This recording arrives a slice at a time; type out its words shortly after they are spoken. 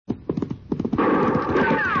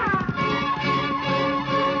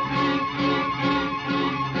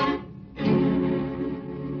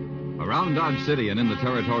Dodge City and in the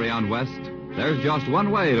territory on West, there's just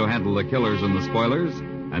one way to handle the killers and the spoilers,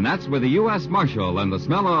 and that's with the U.S. Marshal and the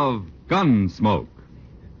smell of Gunsmoke.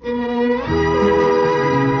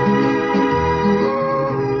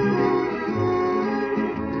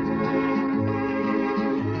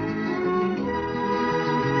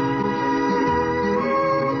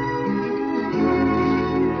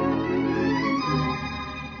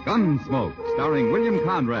 Gunsmoke, starring William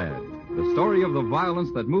Conrad. The story of the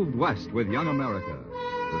violence that moved west with young America.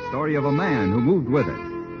 The story of a man who moved with it.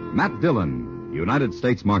 Matt Dillon, United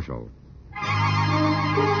States Marshal.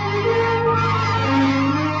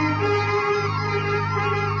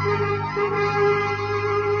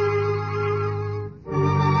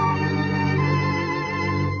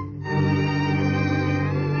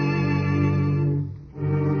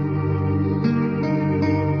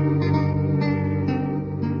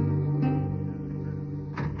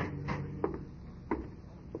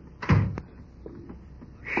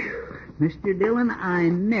 Mr. Dillon, I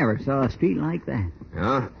never saw a street like that.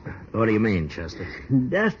 Huh? What do you mean, Chester?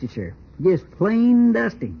 Dusty, sir. Just plain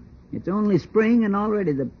dusty. It's only spring and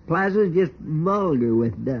already the plaza's just vulgar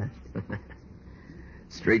with dust.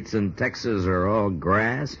 Streets in Texas are all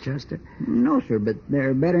grass, Chester? No, sir, but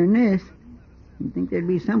they're better than this. You'd think there'd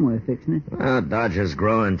be some way of fixing it. Well, Dodge is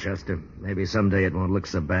growing, Chester. Maybe someday it won't look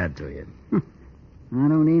so bad to you. I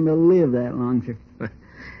don't aim to live that long, sir.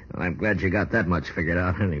 Well, I'm glad you got that much figured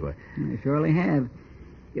out anyway. I surely have.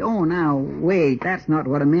 Oh, now, wait. That's not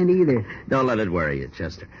what I meant either. Don't let it worry you,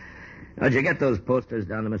 Chester. Did you get those posters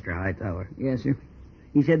down to Mr. Hightower? Yes, sir.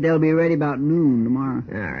 He said they'll be ready about noon tomorrow.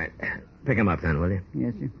 All right. Pick them up then, will you?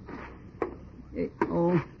 Yes, sir.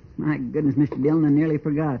 Oh, my goodness, Mr. Dillon, I nearly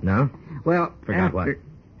forgot. No? Well, Forgot what?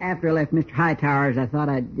 After I left Mr. Hightower's, I thought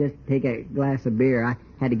I'd just take a glass of beer. I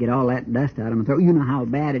had to get all that dust out of my throat. You know how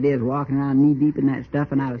bad it is walking around knee-deep in that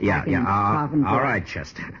stuff, and I was coughing and coughing. All right,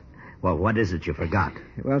 Chester. Well, what is it you forgot?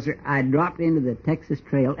 Well, sir, I dropped into the Texas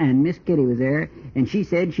Trail, and Miss Kitty was there, and she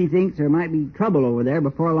said she thinks there might be trouble over there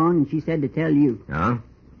before long, and she said to tell you. Huh?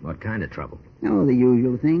 What kind of trouble? Oh, the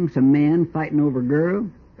usual thing. Some men fighting over a girl.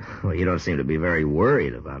 Well, you don't seem to be very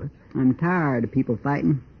worried about it. I'm tired of people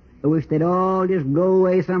fighting. I wish they'd all just go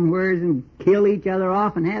away somewhere and kill each other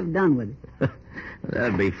off and have done with it.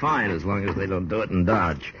 That'd be fine as long as they don't do it in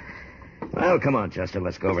Dodge. Well, come on, Chester.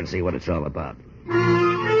 Let's go over and see what it's all about.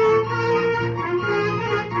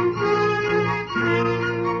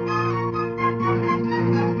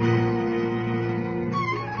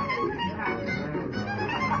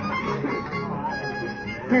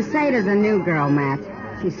 Padada's a new girl, Matt.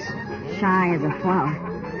 She's shy as a flower.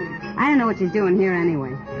 I don't know what she's doing here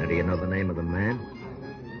anyway. How do you know the name of the man?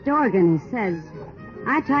 Dorgan, he says.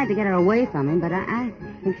 I tried to get her away from him, but I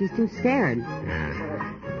think she's too scared.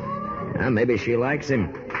 Maybe she likes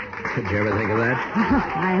him. Did you ever think of that?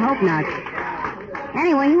 I hope not.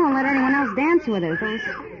 Anyway, he won't let anyone else dance with her. Those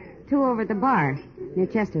two over at the bar near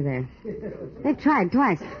Chester there. They've tried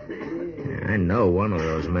twice. I know one of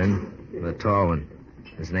those men. The tall one.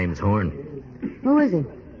 His name's Horn. Who is he?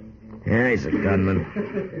 Yeah, he's a gunman.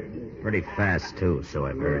 Pretty fast, too, so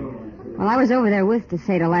I've heard. Well, I was over there with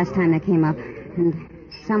Padada last time they came up. And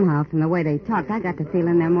somehow, from the way they talked, I got the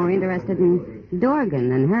feeling they're more interested in Dorgan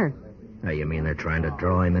than her. Oh, you mean they're trying to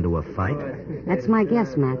draw him into a fight? That's my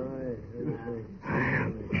guess, Matt.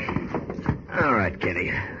 All right,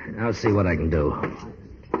 Kitty. I'll see what I can do.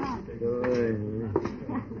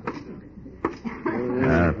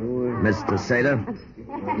 Miss Padada?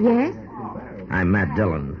 Yes? I'm Matt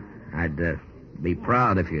Dillon. I'd be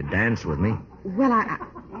proud if you'd dance with me. Well,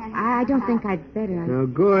 I don't think I'd better. Now,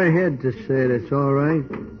 go ahead, Padada. It's all right.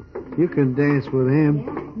 You can dance with him.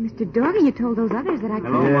 Mr. Dorgan, you told those others that I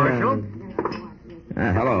Hello, couldn't.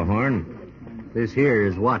 Marshal. Hello, Horn. This here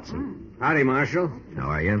is Watson. Howdy, Marshal. How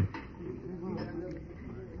are you?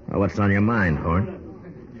 Well, what's on your mind,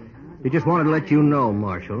 Horn? We just wanted to let you know,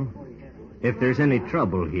 Marshal, if there's any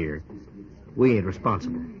trouble here, we ain't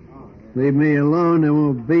responsible. Leave me alone, there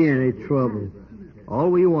won't be any trouble. All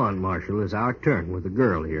we want, Marshal, is our turn with the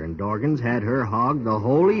girl here, and Dorgan's had her hogged the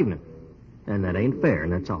whole evening. And that ain't fair,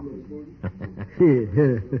 and that's all.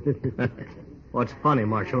 What's funny,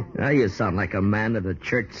 Marshal? Now you sound like a man at a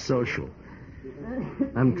church social.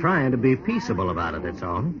 I'm trying to be peaceable about it, that's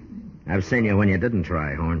all. I've seen you when you didn't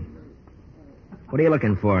try, Horn. What are you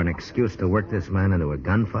looking for, an excuse to work this man into a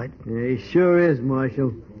gunfight? Yeah, he sure is,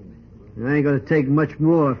 Marshal. I ain't going to take much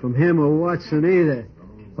more from him or Watson either.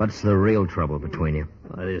 What's the real trouble between you?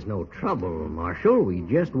 Well, there's no trouble, Marshal. We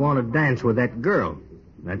just want to dance with that girl.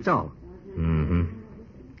 That's all. Mm-hmm.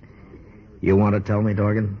 You want to tell me,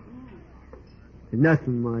 Dorgan?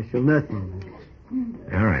 Nothing, Marshal, nothing.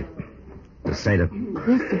 All right. Teseda.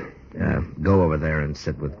 Yes, sir. Go over there and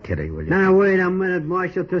sit with Kitty, will you? Now, wait a minute,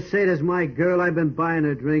 Marshal. Teseda's my girl. I've been buying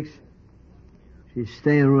her drinks. She's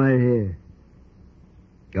staying right here.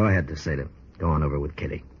 Go ahead, Teseda. Go on over with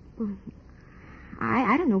Kitty.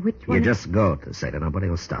 I don't know which one. You just go, Teseda. Nobody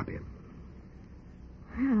will stop you.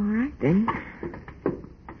 Well, all right, then.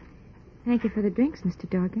 Thank you for the drinks, Mr.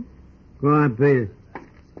 Dorgan. Go on, beat it.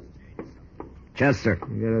 Chester.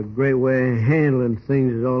 You got a great way of handling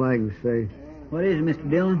things is all I can say. What is it, Mr.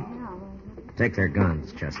 Dillon? Take their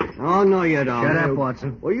guns, Chester. Oh, no, you don't. Shut up,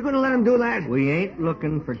 Watson. Well, you going to let him do that? We ain't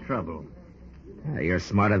looking for trouble. You're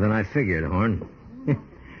smarter than I figured, Horn.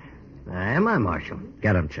 Am I, Marshal?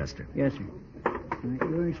 Get him, Chester. Yes, sir. All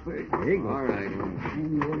right.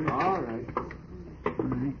 All right.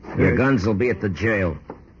 Your guns will be at the jail.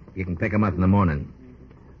 You can pick them up in the morning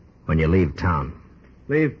when you leave town.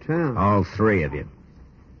 Leave town? All three of you.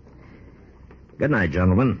 Good night,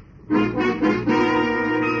 gentlemen.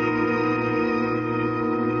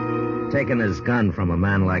 Taking his gun from a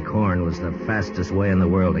man like Horn was the fastest way in the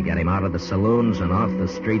world to get him out of the saloons and off the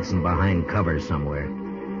streets and behind cover somewhere.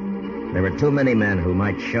 There were too many men who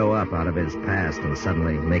might show up out of his past and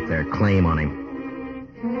suddenly make their claim on him.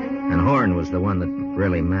 And Horn was the one that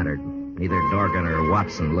really mattered. Neither Dorgan or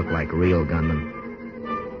Watson looked like real gunmen.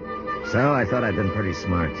 So I thought I'd been pretty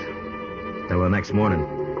smart. Till the next morning.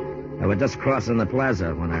 I was just crossing the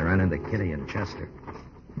plaza when I ran into Kitty and Chester.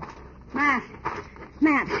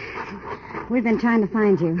 Matt, we've been trying to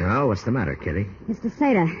find you. Oh, what's the matter, Kitty? It's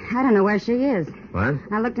Teseda. I don't know where she is. What?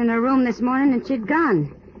 I looked in her room this morning and she'd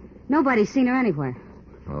gone. Nobody's seen her anywhere.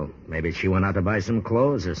 Oh, maybe she went out to buy some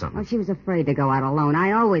clothes or Oh, something. she was afraid to go out alone.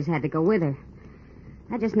 I always had to go with her.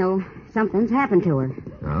 I just know something's happened to her.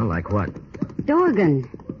 Oh, like what? Dorgan.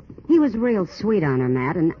 He was real sweet on her,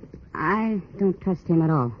 Matt, and I don't trust him at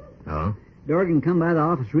all. Oh? Dorgan come by the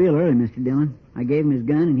office real early, Mr. Dillon. I gave him his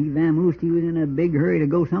gun, and he vamoosed. He was in a big hurry to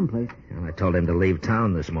go someplace. Well, I told him to leave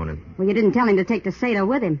town this morning. Well, you didn't tell him to take Teseda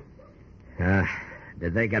with him.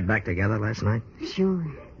 Did they get back together last night? Sure.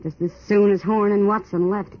 Just as soon as Horn and Watson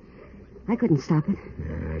left. I couldn't stop it.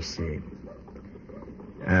 I see.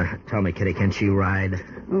 Tell me, Kitty, can she ride?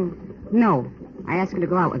 Oh, no. I asked her to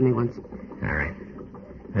go out with me once. All right.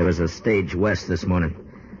 There was a stage west this morning.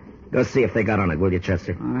 Go see if they got on it, will you,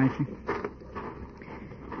 Chester? All right, sir.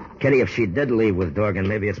 Kitty, if she did leave with Dorgan,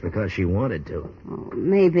 maybe it's because she wanted to. Oh,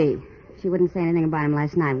 maybe. She wouldn't say anything about him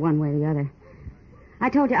last night, one way or the other. I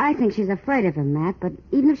told you I think she's afraid of him, Matt, but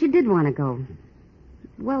even if she did want to go,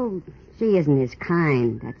 well, she isn't his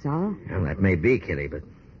kind, that's all. Well, that may be, Kitty, but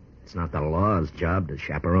it's not the law's job to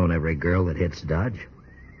chaperone every girl that hits Dodge.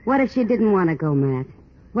 What if she didn't want to go, Matt?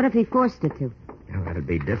 What if he forced her to? Well, that'd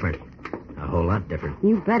be different. A whole lot different.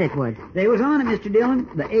 You bet it would. They was on it, Mr. Dillon.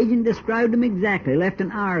 The agent described them exactly. Left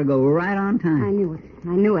an hour ago, right on time. I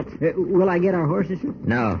knew it. Will I get our horses, sir?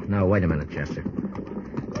 No, wait a minute, Chester.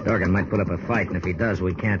 Dorgan might put up a fight, and if he does,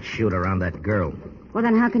 we can't shoot around that girl. Well,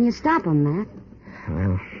 then how can you stop him, Matt?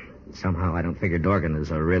 Well, somehow I don't figure Dorgan is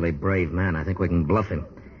a really brave man. I think we can bluff him.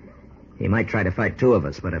 He might try to fight two of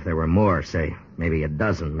us, but if there were more, say, maybe a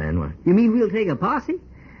dozen men... Well, You mean we'll take a posse?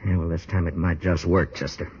 yeah, well, this time it might just work,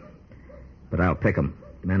 Chester. But I'll pick 'em.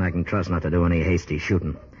 Men I can trust not to do any hasty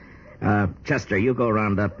shooting. Chester, you go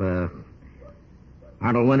round up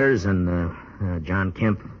Arnold Winters and John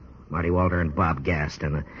Kemp, Marty Walter, and Bob Gast,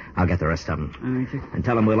 and I'll get the rest of them. All right, sir. And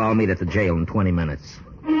tell them we'll all meet at the jail in 20 minutes.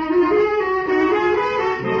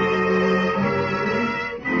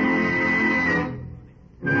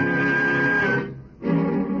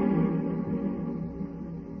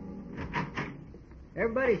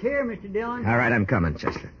 Everybody's here, Mr. Dillon. All right, I'm coming,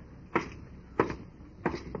 Chester.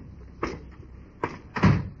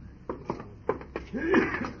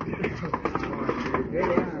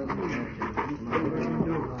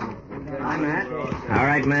 All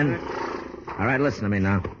right, men. All right, listen to me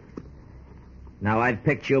now. Now, I've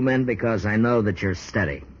picked you men because I know that you're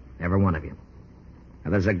steady. Every one of you.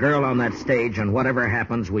 Now, there's a girl on that stage, and whatever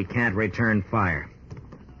happens, we can't return fire.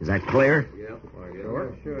 Is that clear? Yeah,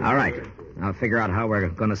 sure. All right. I'll figure out how we're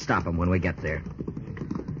going to stop them when we get there.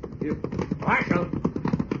 Marshal.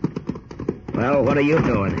 Well, what are you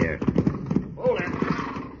doing here? Hold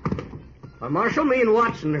it. Marshal, me and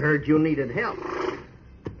Watson heard you needed help.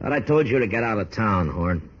 Thought I told you to get out of town,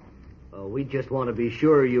 Horn. We just want to be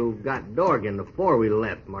sure you got Dorgan before we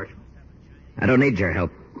left, Marshal. I don't need your help.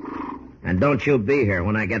 And don't you be here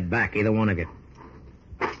when I get back, either one of you.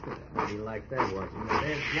 How do you like that,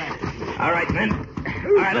 Watson? All right, men.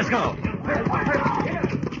 All right, let's go.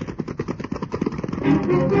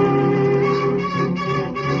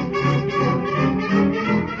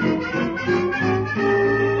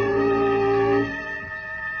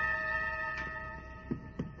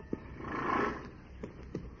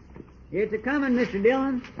 It's a-coming, Mr.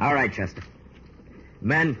 Dillon. All right, Chester.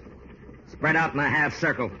 Men, spread out in a half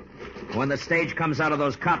circle. When the stage comes out of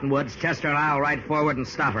those cottonwoods, Chester and I'll ride forward and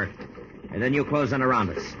stop her. And then you close in around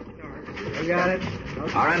us. I got it.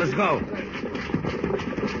 All right, let's go.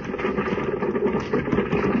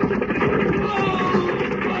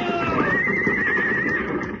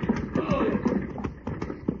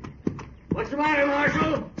 What's the matter,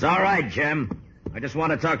 Marshal? It's all right, Jim. I just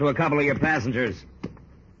want to talk to a couple of your passengers.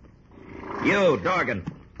 You, Dorgan.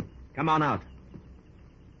 Come on out.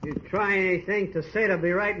 You try anything, Tasada be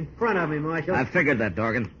right in front of me, Marshal. I figured that,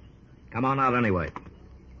 Dorgan. Come on out anyway.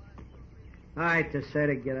 All right,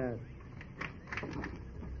 Tasada, get out.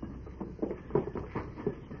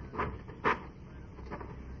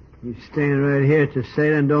 You stand right here,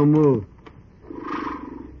 Tasada, and don't move.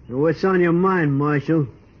 Now, what's on your mind, Marshal?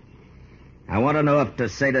 I want to know if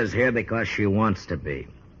Tasada's here because she wants to be.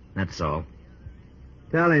 That's all.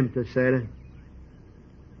 Tell him, Tasada.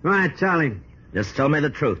 Right, tell him. Just tell me the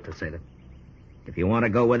truth, Tasada. If you want to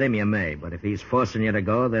go with him, you may. But if he's forcing you to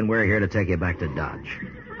go, then we're here to take you back to Dodge.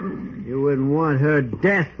 You wouldn't want her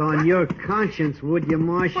death on your conscience, would you,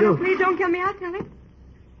 Marshal? Oh, no, please don't kill me. I'll tell him.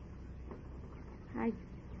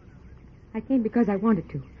 I came because I wanted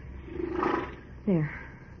to. There.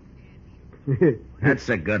 That's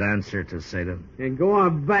a good answer, Tasada. And go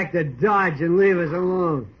on back to Dodge and leave us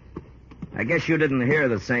alone. I guess you didn't hear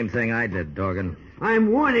the same thing I did, Dorgan.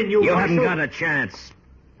 I'm warning you, You Marshal. haven't got a chance.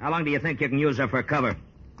 How long do you think you can use her for cover?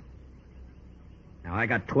 Now, I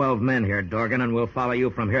got 12 men here, Dorgan, and we'll follow you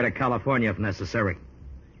from here to California if necessary.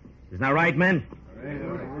 Isn't that right, men?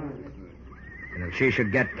 And if she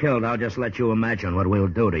should get killed, I'll just let you imagine what we'll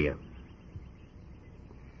do to you.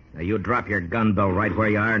 Now, you drop your gun belt right where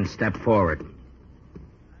you are and step forward.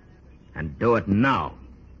 And do it now.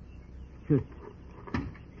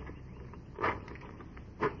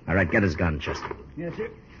 All right, get his gun, Chester. Yes, sir.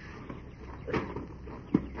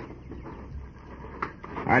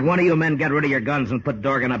 All right, one of you men get rid of your guns and put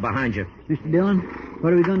Dorgan up behind you. Mr. Dillon,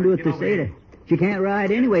 what are we going to do with Tasada? She can't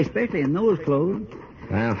ride anyway, especially in those clothes.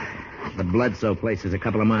 Well, the Bledsoe place is a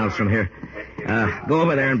couple of miles from here. Go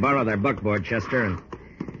over there and borrow their buckboard, Chester, and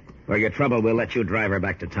for your trouble, we'll let you drive her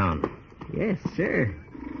back to town. Yes, sir.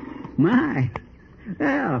 My.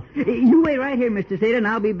 Well, you wait right here, Mr. Sada, and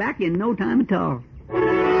I'll be back in no time at all.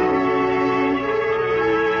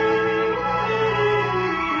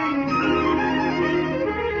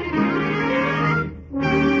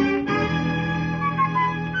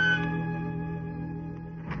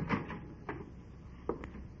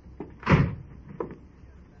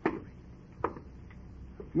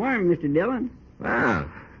 Morning, Mr. Dillon. Wow,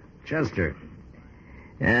 Chester.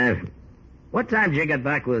 What time did you get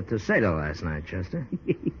back with Tasada last night, Chester?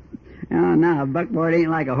 Oh, no, a buckboard ain't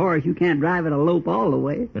like a horse. You can't drive it a lope all the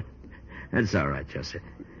way. That's all right, Chester.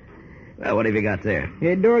 Well, what have you got there?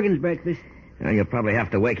 Here, Dorgan's breakfast. Well, you'll probably have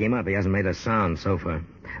to wake him up. He hasn't made a sound so far.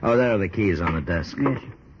 Oh, there are the keys on the desk. Yes,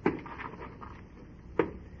 sir.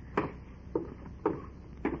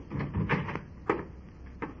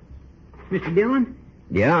 Mr. Dillon?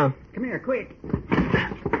 Yeah? Come here, quick.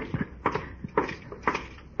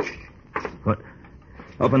 What?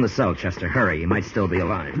 Open the cell, Chester. Hurry. He might still be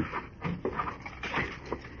alive.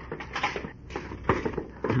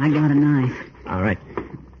 I got a knife. All right.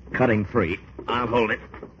 Cut him free. I'll hold it.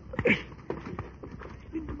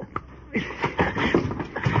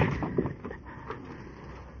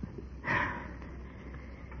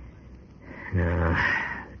 No.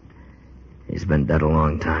 He's been dead a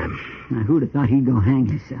long time. Now, who'd have thought he'd go hang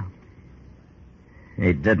himself?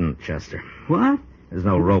 He didn't, Chester. What? There's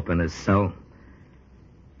no rope in his cell.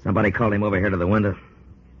 Somebody called him over here to the window.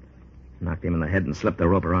 Knocked him in the head and slipped the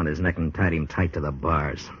rope around his neck and tied him tight to the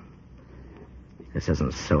bars. This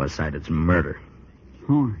isn't suicide, it's murder.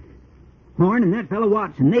 Horn. Horn and that fellow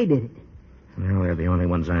Watson, they did it. Well, they're the only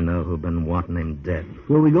ones I know who've been wanting him dead.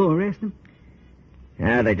 Will we go arrest them?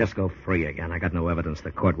 Yeah, they just go free again. I got no evidence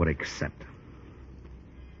the court would accept.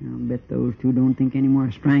 I'll bet those two don't think any more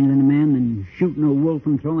of strangling a man than shooting a wolf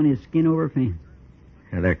and throwing his skin over a fence.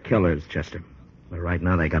 Yeah, they're killers, Chester. But right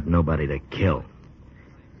now they got nobody to kill.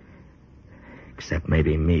 Except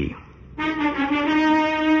maybe me.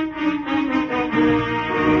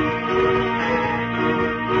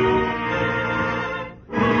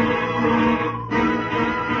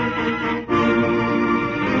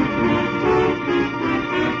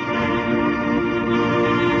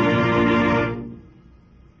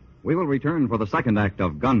 We will return for the second act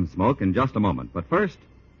of Gunsmoke in just a moment. But first,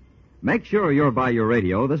 make sure you're by your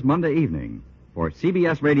radio this Monday evening. For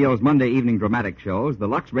CBS Radio's Monday evening dramatic shows, the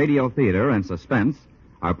Lux Radio Theater and Suspense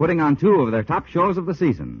are putting on two of their top shows of the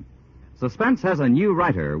season. Suspense has a new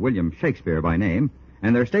writer, William Shakespeare by name,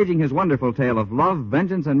 and they're staging his wonderful tale of love,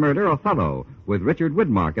 vengeance, and murder, Othello, with Richard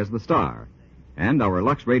Widmark as the star. And our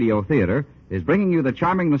Lux Radio Theater is bringing you the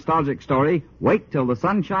charming nostalgic story, Wait Till the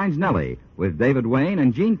Sun Shines Nellie, with David Wayne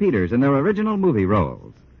and Gene Peters in their original movie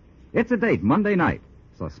roles. It's a date Monday night.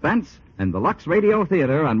 Suspense and the Lux Radio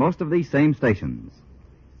Theater on most of these same stations.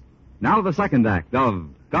 Now the second act of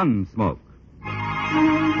Gunsmoke.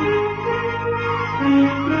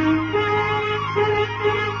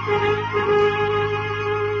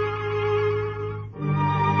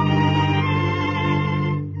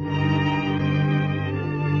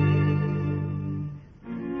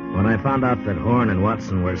 When I found out that Horn and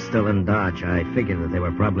Watson were still in Dodge, I figured that they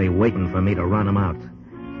were probably waiting for me to run them out.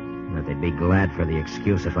 And that they'd be glad for the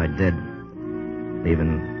excuse if I did,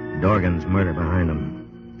 leaving Dorgan's murder behind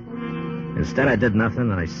them. Instead, I did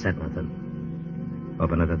nothing and I said nothing,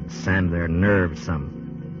 hoping it'd sand their nerves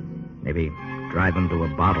some. Maybe drive them to a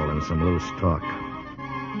bottle and some loose talk.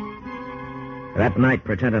 That night,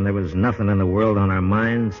 pretending there was nothing in the world on our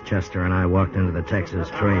minds, Chester and I walked into the Texas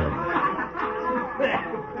Trail.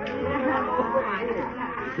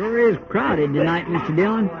 Sure is crowded tonight, Mr.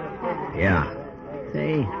 Dillon. Yeah.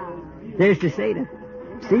 Say, there's Tasada.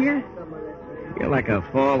 See her? You're like a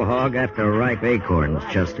fall hog after ripe acorns,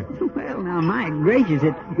 Chester. Well, now, my gracious,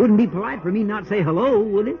 it wouldn't be polite for me not to say hello,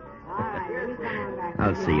 would it?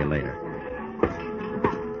 I'll see you later.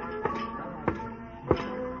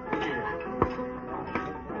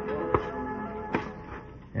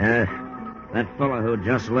 That fellow who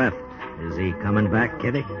just left, is he coming back,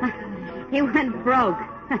 Kitty? He went broke.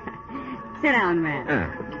 Sit down, man.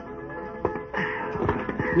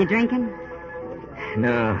 You drinking?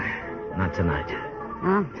 No, not tonight.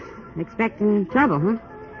 Oh, expecting trouble, huh?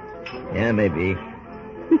 Yeah, maybe.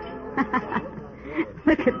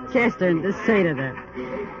 Look at Chester and Tasada there.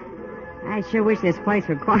 I sure wish this place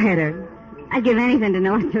were quieter. I'd give anything to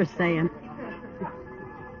know what they're saying.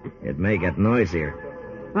 It may get noisier.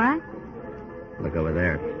 What? Look over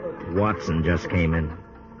there. Watson just came in.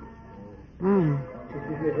 Oh.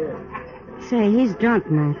 Say, he's drunk,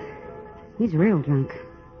 Matt. He's real drunk.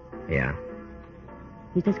 Yeah.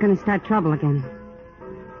 He's just going to start trouble again.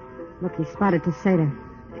 Look, he spotted Tasada.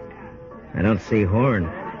 I don't see Horn.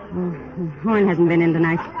 Oh, Horn hasn't been in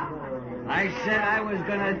tonight. I said I was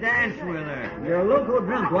going to dance with her. You're a loco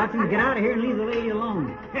drunk, Watson. Get out of here and leave the lady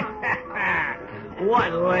alone.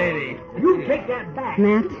 What lady? You take that back.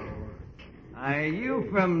 Matt? Are you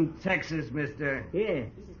from Texas, mister? Yeah.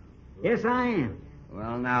 Yes, I am.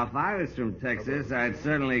 Well, now, if I was from Texas, I'd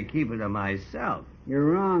certainly keep it to myself. You're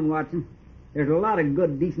wrong, Watson. There's a lot of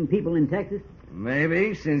good, decent people in Texas.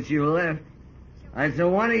 Maybe, since you left. It's a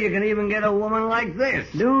wonder you can even get a woman like this.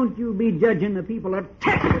 Don't you be judging the people of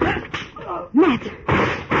Texas. Matt!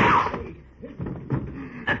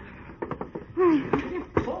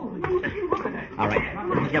 All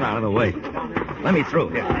right, get out of the way. Let me through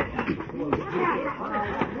here.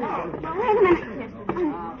 Wait a minute.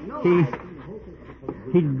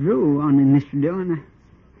 He drew on him, Mr. Dillon.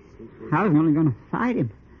 I was only going to fight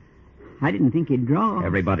him. I didn't think he'd draw.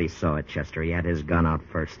 Everybody saw it, Chester. He had his gun out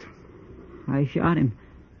first. I shot him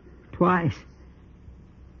twice.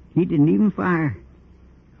 He didn't even fire.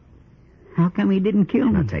 How come he didn't kill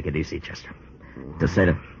me? Now, take it easy, Chester.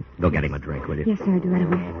 Tasada, go get him a drink, will you? Yes, sir, I'll do right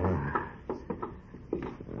away.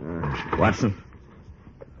 Watson?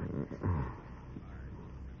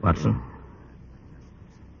 Watson?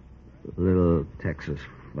 Little Texas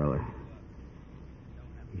fella.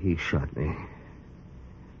 He shot me.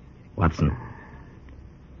 Watson.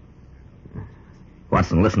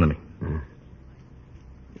 Watson, listen to me.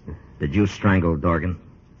 Did you strangle Dorgan?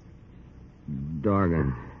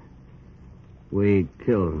 Dorgan. We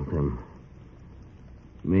killed him.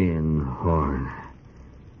 Me and Horn.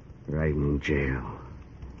 Right in jail.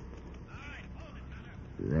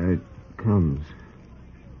 There it comes.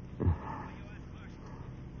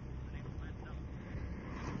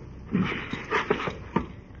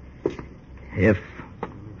 If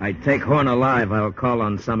I take Horn alive, I'll call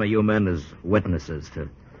on some of you men as witnesses to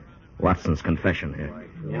Watson's confession here.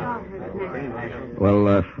 Well,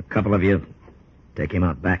 a couple of you take him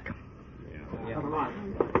out back.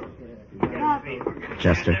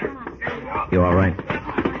 Chester, you all right?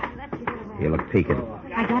 You look peaked.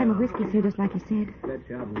 I got him a whiskey, sir, just like you said.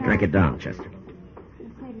 Drink it down, Chester.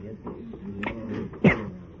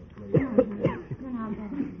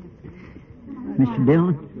 Mr.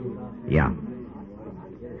 Dillon? Yeah.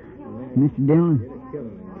 Mr. Dillon,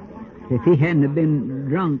 if he hadn't have been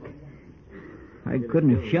drunk, I couldn't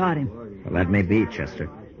have shot him. Well, that may be, Chester.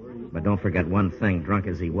 But don't forget one thing. Drunk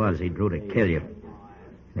as he was, he drew to kill you.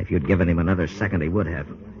 And if you'd given him another second, he would have.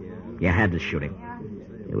 You had to shoot him.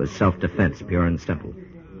 It was self-defense, pure and simple.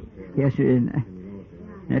 Yes, sir.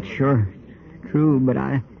 That's sure true, but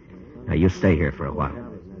I... Now, you stay here for a while.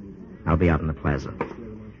 I'll be out in the plaza.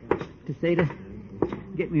 Tasada,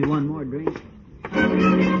 get me one more drink.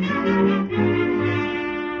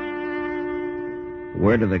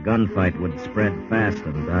 Word of the gunfight would spread fast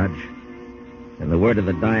in Dodge, and the word of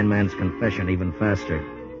the dying man's confession even faster.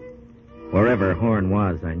 Wherever Horn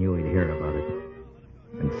was, I knew he'd hear about it.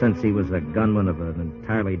 And since he was a gunman of an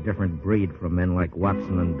entirely different breed from men like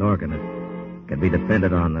Watson and Dorgan, it could be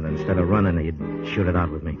depended on that instead of running, he'd shoot it out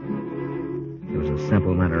with me. It was a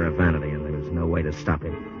simple matter of vanity, and there was no way to stop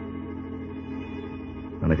him.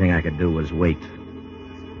 The only thing I could do was wait.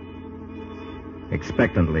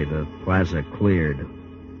 Expectantly, the plaza cleared.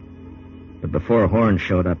 But before Horn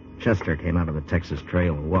showed up, Chester came out of the Texas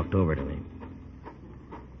Trail and walked over to me.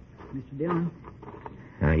 Mr. Dillon?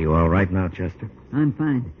 Are you all right now, Chester? I'm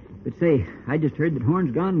fine. But say, I just heard that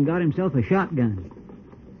Horn's gone and got himself a shotgun.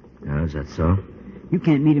 Oh, is that so? You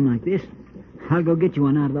can't meet him like this. I'll go get you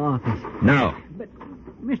one out of the office. No. But,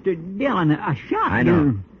 Mr. Dillon, a shotgun... I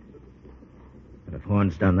know. But if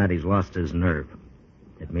Horn's done that, he's lost his nerve.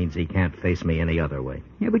 It means he can't face me any other way.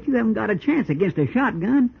 Yeah, but you haven't got a chance against a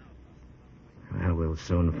shotgun. Well, we'll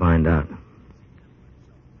soon find out.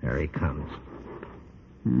 There he comes.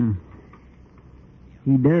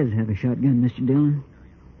 He does have a shotgun, Mr. Dillon.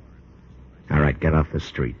 All right, get off the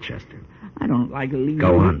street, Chester. I don't like to leave.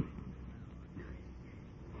 Go on.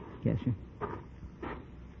 Yes, sir.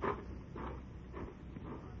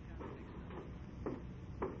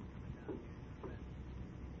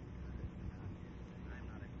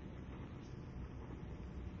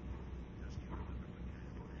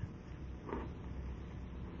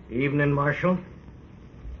 Evening, Marshal.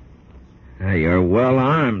 Hey, you're well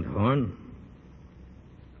armed, Horn.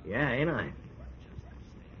 Yeah, ain't I?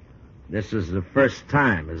 This is the first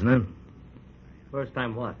time, isn't it? First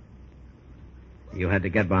time what? You had to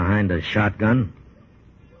get behind a shotgun?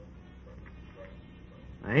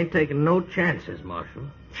 I ain't taking no chances, Marshal.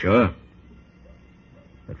 Sure.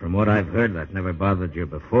 But from what I've heard, that never bothered you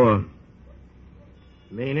before.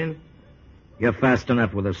 Meaning? You're fast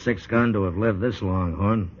enough with a 6-gun to have lived this long,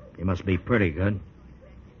 Horn. You must be pretty good.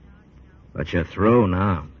 But you're through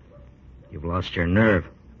now. You've lost your nerve.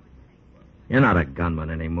 You're not a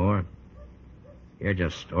gunman anymore. You're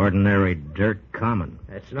just ordinary dirt common.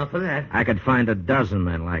 That's enough of that. I could find a dozen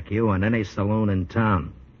men like you in any saloon in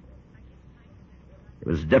town. It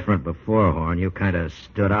was different before, Horn. You kind of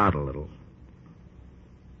stood out a little.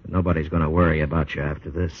 But nobody's going to worry about you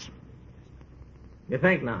after this. You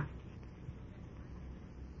think not?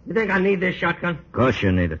 You think I need this shotgun? Of course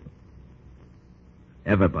you need it.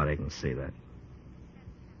 Everybody can see that.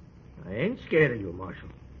 I ain't scared of you, Marshal.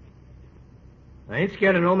 I ain't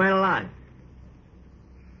scared of no man alive.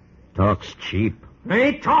 Talk's cheap. I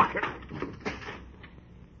ain't talking.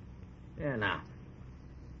 Yeah, now.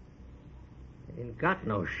 Ain't got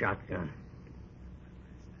no shotgun.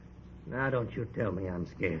 Now don't you tell me I'm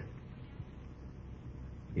scared.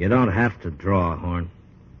 You don't have to draw, Horn.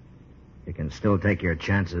 You can still take your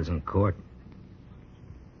chances in court.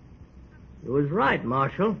 You was right,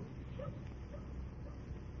 Marshal.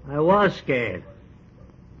 I was scared.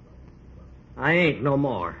 I ain't no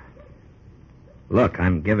more. Look,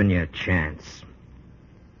 I'm giving you a chance.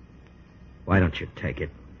 Why don't you take it?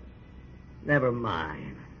 Never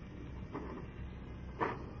mind.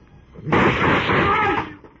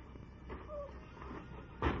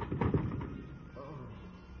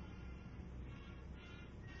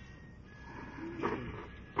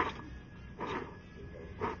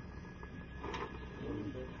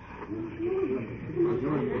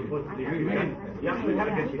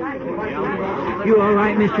 You all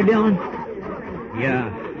right, Mr. Dillon? Yeah.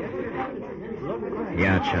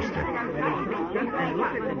 Yeah, Chester.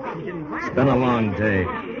 It's been a long day.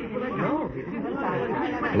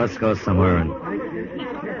 Let's go somewhere and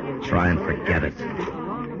try and forget it.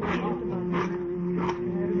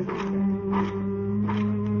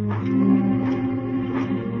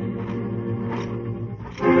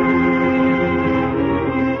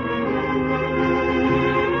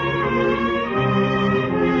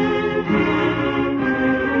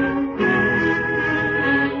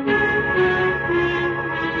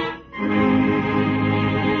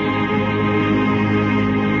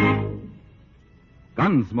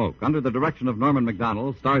 Gunsmoke, under the direction of Norman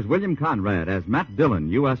MacDonald, stars William Conrad as Matt Dillon,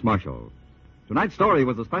 U.S. Marshal. Tonight's story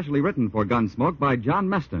was especially written for Gunsmoke by John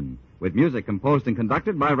Meston, with music composed and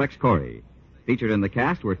conducted by Rex Corey. Featured in the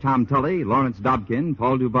cast were Tom Tully, Lawrence Dobkin,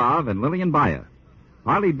 Paul Dubov, and Lillian Byatt.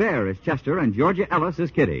 Harley Bear is Chester, and Georgia Ellis is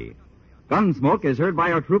Kitty. Gunsmoke is heard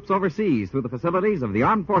by our troops overseas through the facilities of the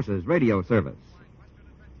Armed Forces Radio Service.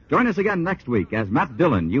 Join us again next week as Matt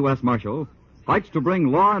Dillon, U.S. Marshal, fights to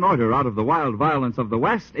bring law and order out of the wild violence of the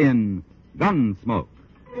West in Gunsmoke.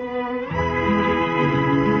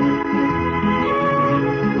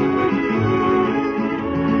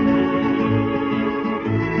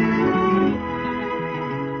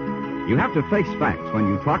 You have to face facts when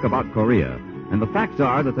you talk about Korea, and the facts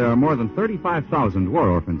are that there are more than 35,000 war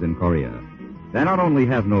orphans in Korea. They not only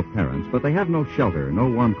have no parents, but they have no shelter, no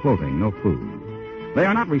warm clothing, no food. They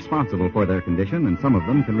are not responsible for their condition, and some of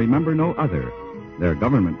them can remember no other. Their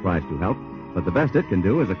government tries to help, but the best it can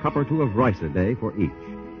do is a cup or two of rice a day for each.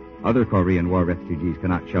 Other Korean War refugees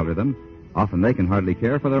cannot shelter them. Often they can hardly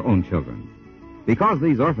care for their own children. Because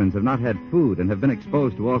these orphans have not had food and have been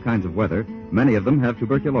exposed to all kinds of weather, many of them have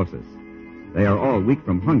tuberculosis. They are all weak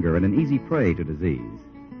from hunger and an easy prey to disease.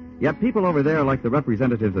 Yet people over there, like the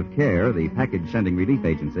representatives of CARE, the Package Sending Relief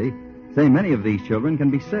Agency, say many of these children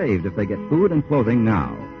can be saved if they get food and clothing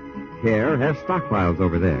now. CARE has stockpiles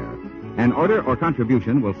over there. An order or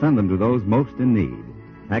contribution will send them to those most in need.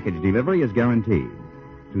 Package delivery is guaranteed.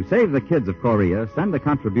 To save the kids of Korea, send a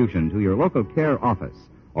contribution to your local CARE office,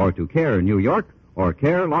 or to CARE New York, or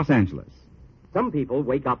CARE Los Angeles. Some people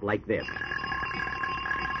wake up like this.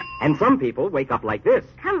 And some people wake up like this.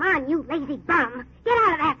 Come on, you lazy bum. Get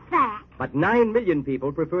out of that sack. But 9 million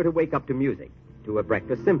people prefer to wake up to music, to a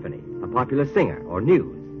breakfast symphony, a popular singer, or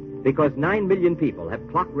news. Because 9 million people have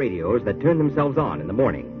clock radios that turn themselves on in the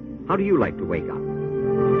morning. How do you like to wake up?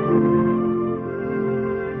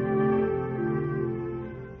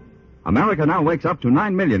 America now wakes up to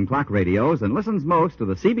 9 million clock radios and listens most to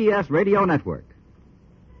the CBS radio network.